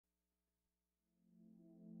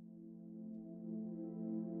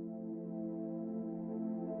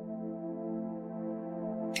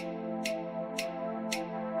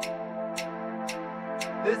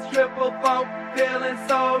Triple-Funk, feeling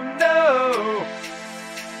so new.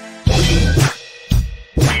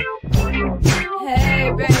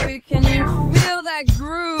 Hey baby, can you feel that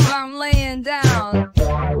groove I'm laying down?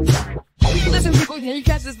 Listen people, can you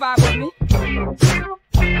catch this vibe with me?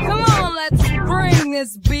 Come on, let's bring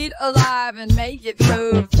this beat alive and make it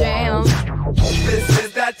move, jam. This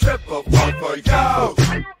is that Triple-Funk for you.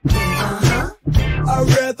 A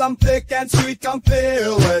rhythm thick and sweet, come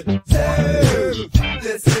feel it too.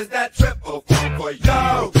 This is that Triple-Funk for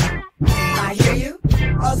you. I hear you.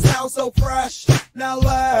 A sound so fresh, now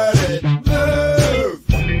let it move.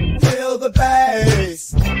 Feel the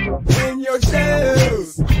bass in your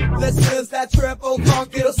shoes. This is that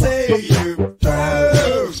Triple-Funk, it'll see you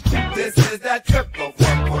through. This is that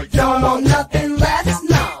Triple-Funk for you. Don't want nothing less,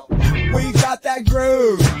 no. We got that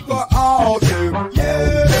groove for all to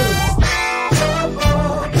use.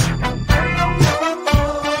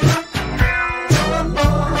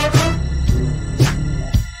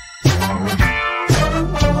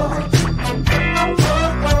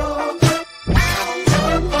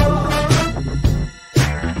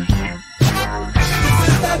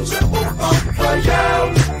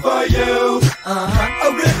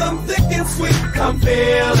 A rhythm thick and sweet, come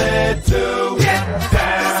feel it too. Get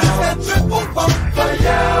down. This is that Triple-Funk For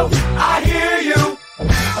you, I hear you.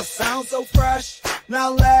 A sound so fresh,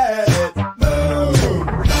 now let it move.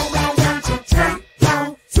 Now I want you to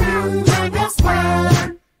go to this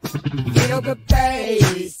one. Feel the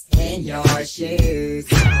bass in your shoes.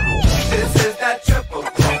 This is that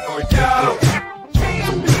Triple-Funk for you.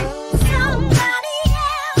 Somebody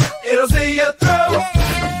else. It'll see you through.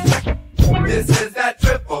 This is that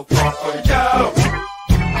Triple-Funk for you.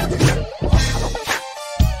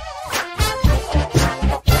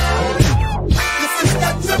 This is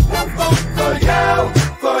that Triple-Funk For you,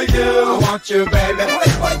 for you. I want you, baby.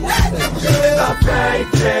 Wait, The break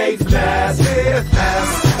takes fast, it's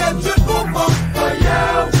fast. that Triple-Funk For you,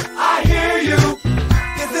 I hear you.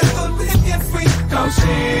 is this so thick and sweet? Come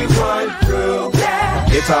see one through.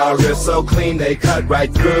 Guitar riffs so clean they cut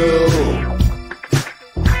right through.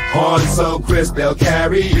 Horns so crisp they'll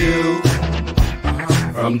carry you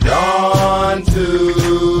from dawn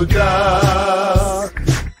to dusk.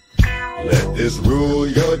 Let this rule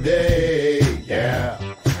your day.